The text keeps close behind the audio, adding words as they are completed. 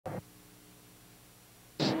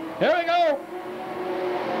Here we go.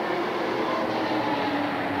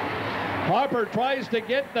 Harper tries to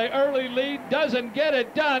get the early lead, doesn't get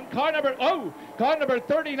it done. Car number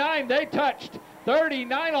 39, they touched.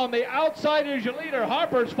 39 on the outside is your leader.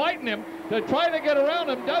 Harper's fighting him to try to get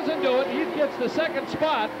around him, doesn't do it. He gets the second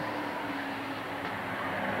spot.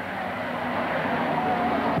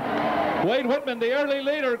 Wade Whitman, the early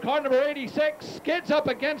leader. Car number 86 skids up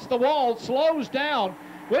against the wall, slows down.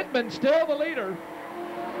 Whitman still the leader.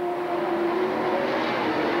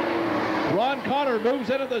 Ron Connor moves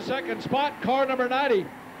into the second spot, car number 90.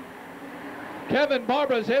 Kevin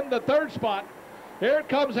Barbara's in the third spot. Here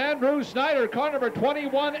comes Andrew Snyder, car number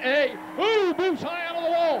 21A. Ooh, moves high out of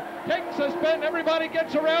the wall, takes a spin, everybody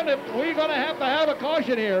gets around him. We're gonna have a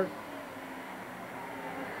caution here.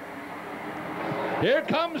 Here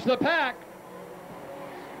comes the pack.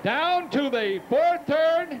 Down to the fourth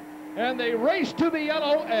turn, and they race to the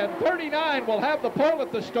yellow, and 39 will have the pole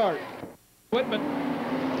at the start. Whitman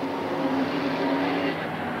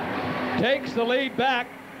takes the lead back.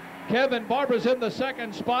 Kevin Barbara's in the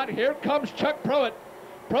second spot. Here comes Chuck Pruitt.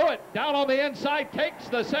 Pruitt down on the inside, takes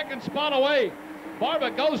the second spot away.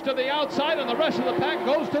 Barba goes to the outside, and the rest of the pack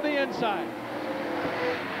goes to the inside.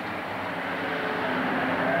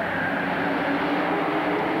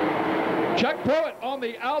 Chuck Pruitt on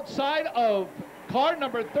the outside of car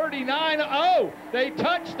number 39. Oh, they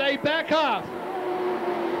touch, they back off.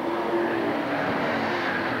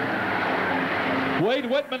 Wade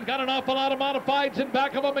Whitman got an awful lot of modifieds in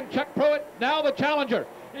back of him, and Chuck Pruitt, now the challenger.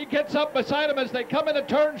 He gets up beside him as they come into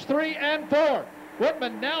turns 3 and 4.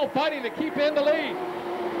 Whitman now fighting to keep in the lead.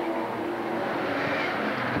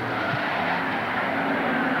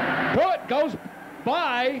 Pruitt goes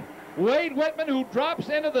by Wade Whitman, who drops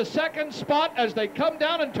into the second spot as they come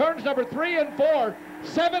down in turns number 3 and 4.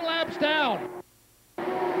 7 laps down.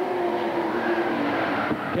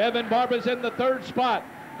 Kevin Barbara's in the third spot.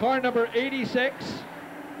 Car number 86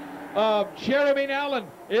 of Jeremy Allen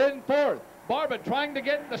in fourth. Barba trying to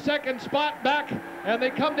get the second spot back, and they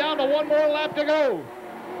come down to 1 more lap to go.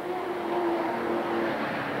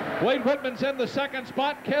 Wade Whitman's in the second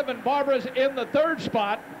spot. Kevin Barbara's in the third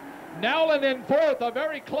spot. Nowlin in fourth, a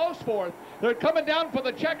very close fourth. They're coming down for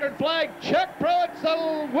the checkered flag. Chuck Pruitt's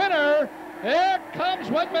the winner. Here comes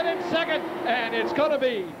Whitman in second, and it's going to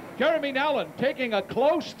be Jeremy Nowlin taking a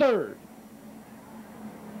close third.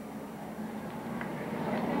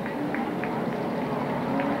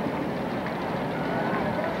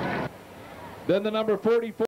 Then the number 44.